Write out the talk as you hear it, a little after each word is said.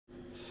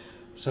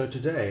So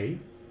today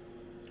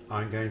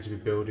I'm going to be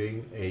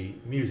building a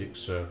music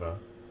server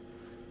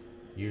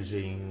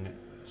using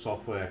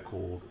software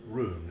called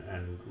Roon,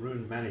 and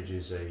Roon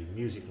manages a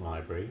music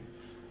library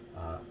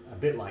a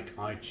bit like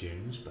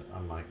iTunes, but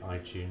unlike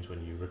iTunes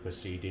when you rip a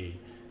CD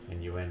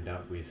and you end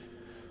up with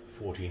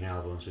 14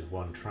 albums with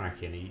one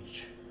track in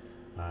each.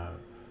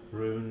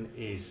 Roon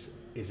is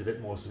a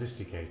bit more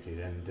sophisticated,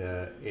 and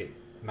it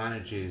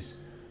manages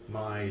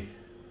my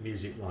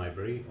music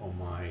library on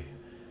my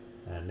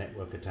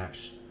network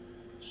attached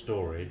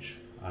storage,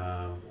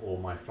 or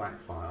my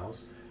FLAC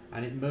files,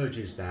 and it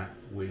merges that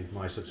with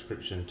my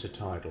subscription to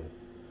Tidal.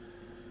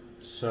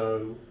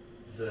 So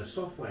the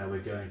software we're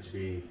going to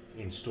be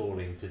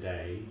installing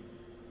today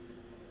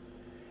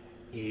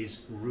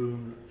is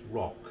Roon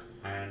ROCK,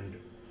 and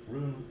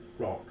Roon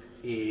ROCK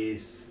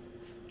is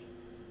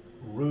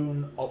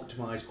Roon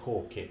Optimized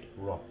Core Kit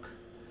ROCK,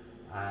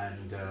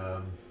 and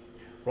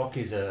ROCK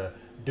is a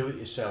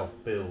do-it-yourself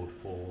build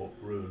for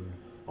Roon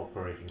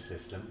operating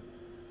system.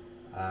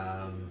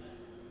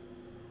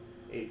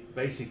 It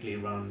basically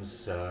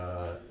runs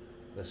the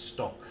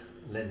stock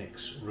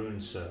Linux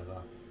Roon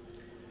server,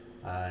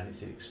 and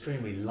it's an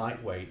extremely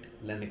lightweight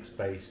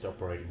Linux-based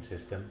operating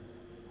system.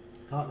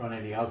 Can't run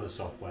any other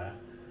software.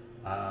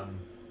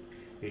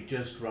 It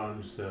just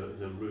runs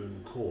the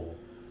Roon core,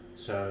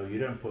 so you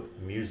don't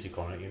put music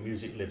on it. Your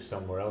music lives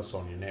somewhere else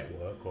on your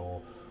network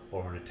or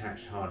an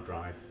attached hard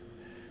drive.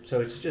 So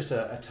it's just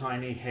a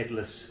tiny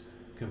headless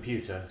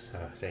computer. So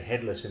I say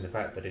headless in the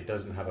fact that it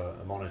doesn't have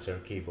a monitor, a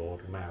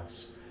keyboard, a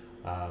mouse,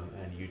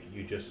 and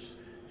you just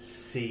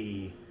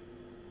see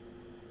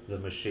the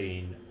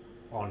machine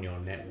on your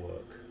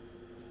network.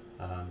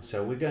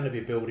 So we're going to be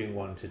building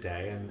one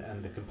today,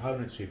 and the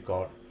components we've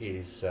got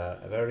is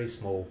a very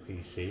small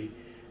PC.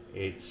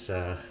 It's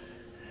an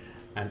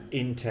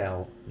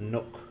Intel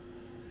NUC,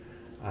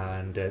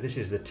 and this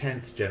is the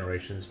 10th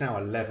generation. It's now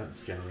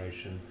 11th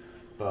generation,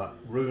 but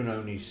Roon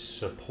only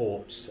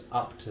supports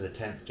up to the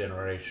 10th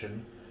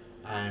generation,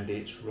 and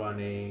it's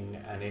running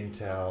an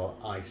Intel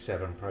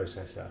i7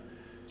 processor.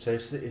 So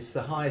it's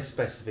the highest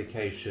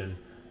specification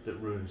that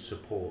Roon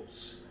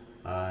supports,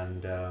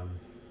 and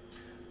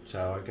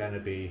so I'm going to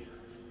be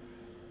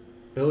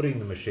building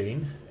the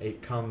machine.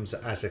 It comes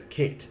as a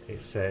kit.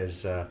 It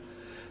says a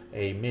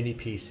mini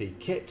PC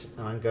kit.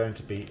 I'm going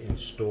to be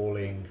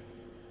installing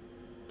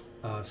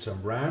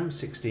some RAM,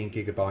 16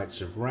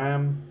 gigabytes of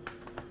RAM,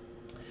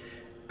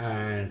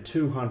 and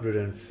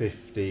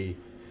 250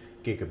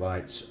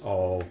 gigabytes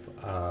of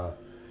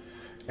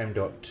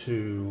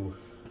M.2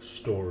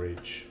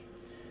 storage.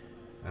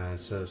 And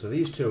so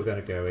these two are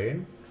going to go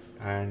in,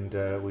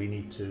 and we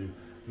need to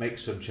make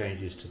some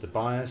changes to the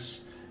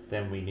BIOS.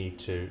 Then we need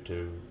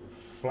to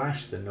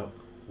flash the NUC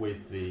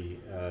with the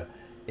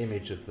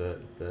image of the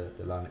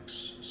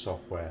Linux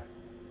software.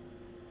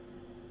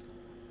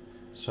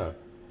 So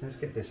let's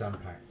get this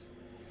unpacked.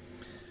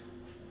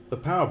 The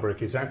power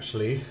brick is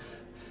actually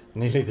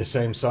nearly the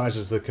same size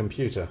as the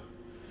computer.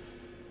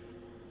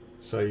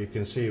 So you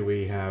can see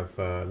we have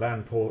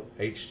LAN port,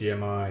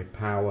 HDMI,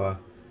 power,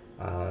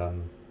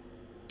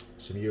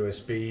 some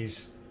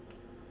USBs,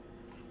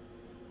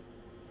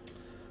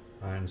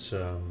 and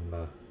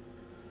some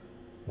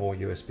more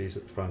USBs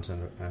at the front,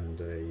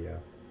 and a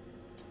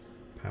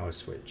power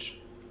switch.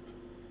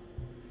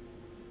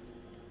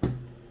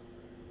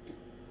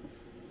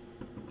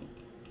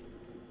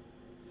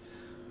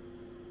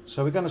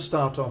 So we're going to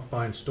start off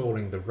by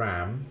installing the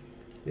RAM.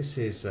 This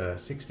is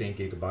 16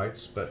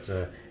 gigabytes, but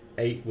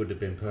 8 would have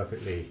been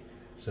perfectly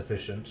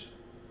sufficient.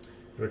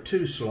 There are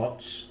 2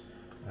 slots,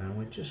 and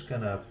we're just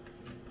going to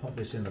pop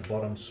this in the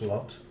bottom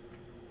slot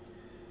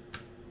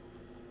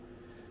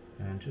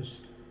and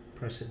just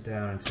press it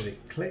down until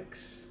it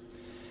clicks.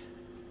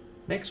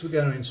 Next we're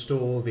going to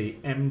install the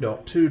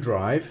M.2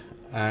 drive,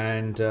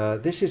 and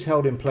this is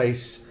held in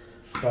place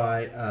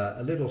by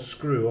a little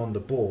screw on the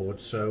board,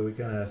 so we're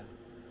going to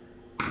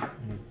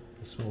use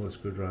the smaller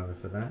screwdriver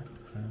for that.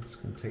 I'm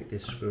just going to take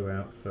this screw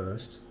out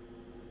first.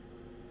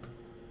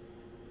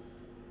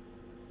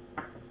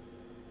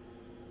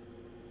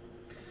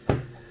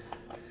 And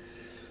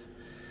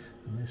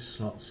this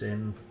slots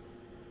in.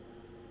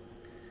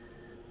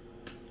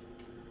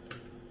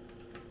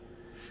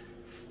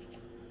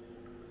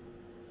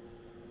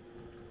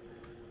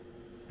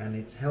 And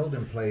it's held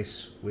in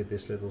place with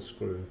this little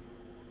screw.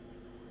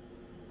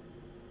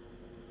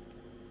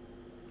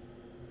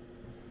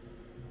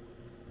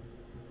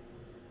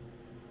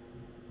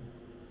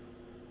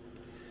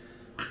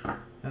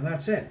 And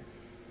that's it.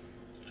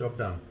 Job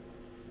done.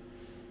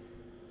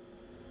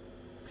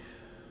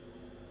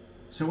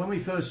 So when we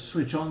first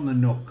switch on the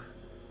NUC,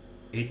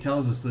 it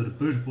tells us that a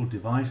bootable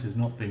device has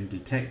not been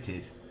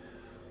detected.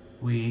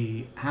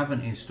 We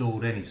haven't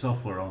installed any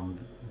software on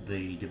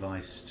the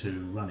device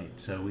to run it,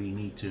 so we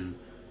need to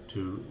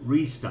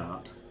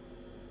restart,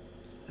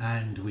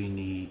 and we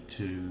need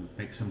to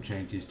make some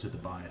changes to the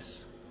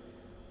BIOS.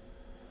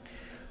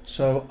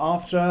 So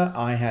after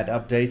I had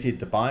updated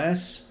the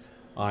BIOS,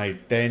 I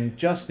then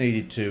just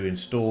needed to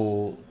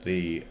install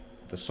the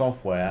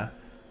software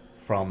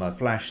from a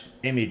flashed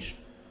image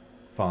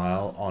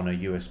file on a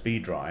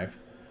USB drive,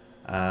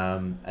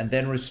 and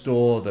then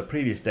restore the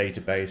previous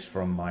database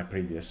from my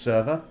previous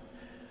server,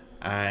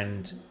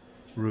 and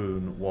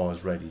Roon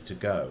was ready to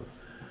go.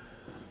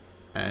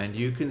 And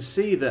you can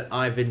see that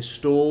I've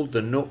installed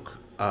the NUC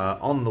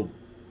on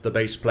the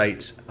base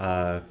plate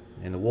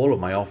in the wall of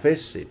my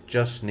office. It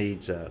just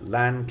needs a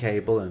LAN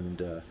cable and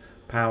a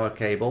power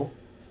cable.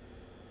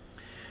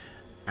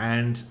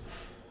 And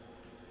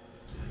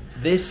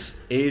this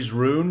is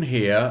Roon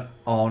here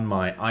on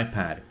my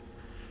iPad.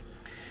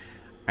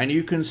 And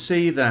you can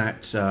see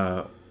that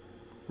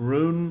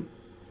Roon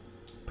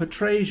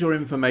portrays your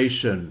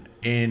information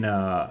in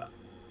a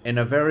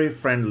very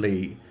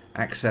friendly,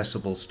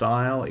 accessible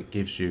style. It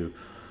gives you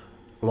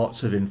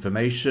lots of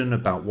information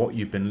about what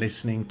you've been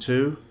listening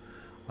to,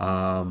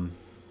 the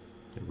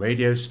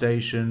radio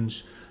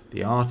stations,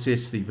 the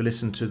artists that you've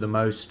listened to the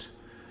most,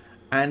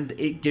 and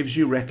it gives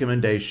you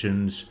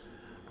recommendations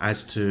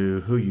as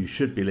to who you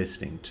should be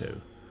listening to.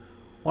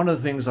 One of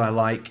the things I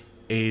like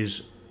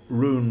is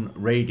Roon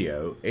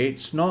Radio.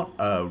 It's not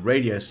a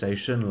radio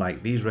station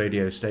like these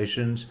radio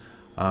stations,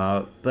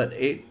 but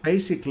it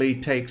basically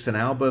takes an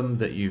album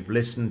that you've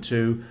listened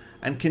to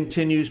and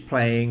continues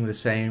playing the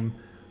same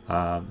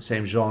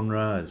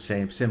genre,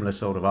 similar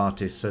sort of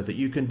artists, so that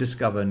you can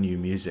discover new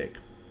music.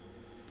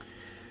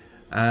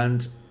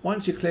 And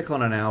once you click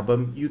on an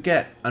album, you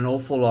get an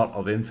awful lot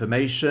of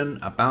information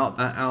about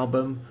that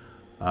album.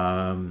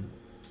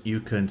 You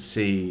can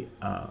see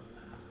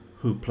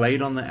who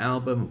played on the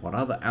album, what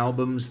other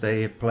albums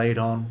they have played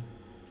on.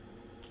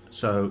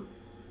 So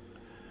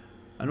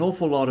an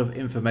awful lot of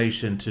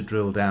information to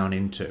drill down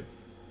into.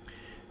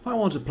 If I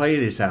want to play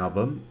this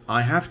album,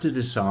 I have to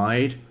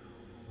decide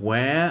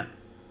where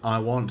I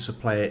want to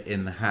play it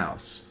in the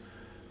house.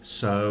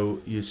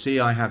 So you see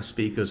I have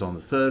speakers on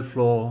the 3rd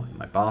floor, in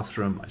my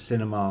bathroom, my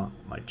cinema,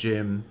 my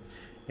gym,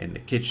 in the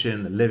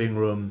kitchen, the living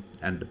room,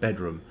 and the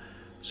bedroom.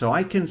 So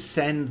I can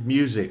send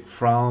music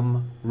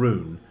from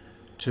Roon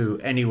to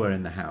anywhere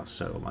in the house.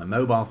 So on my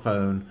mobile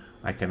phone,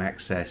 I can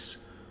access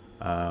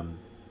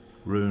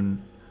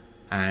Roon,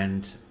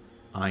 and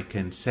I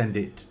can send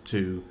it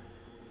to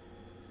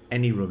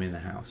any room in the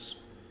house.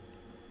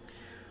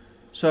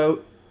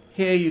 So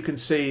here you can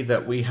see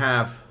that we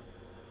have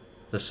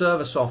the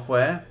server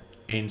software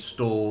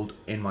installed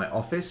in my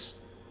office,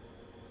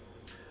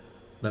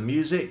 the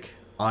music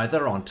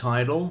either on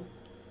Tidal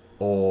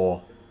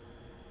or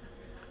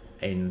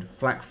in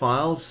FLAC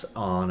files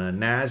on a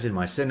NAS in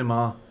my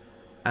cinema,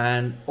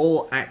 and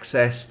all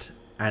accessed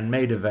and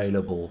made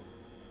available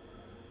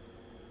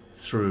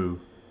through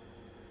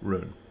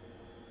Roon.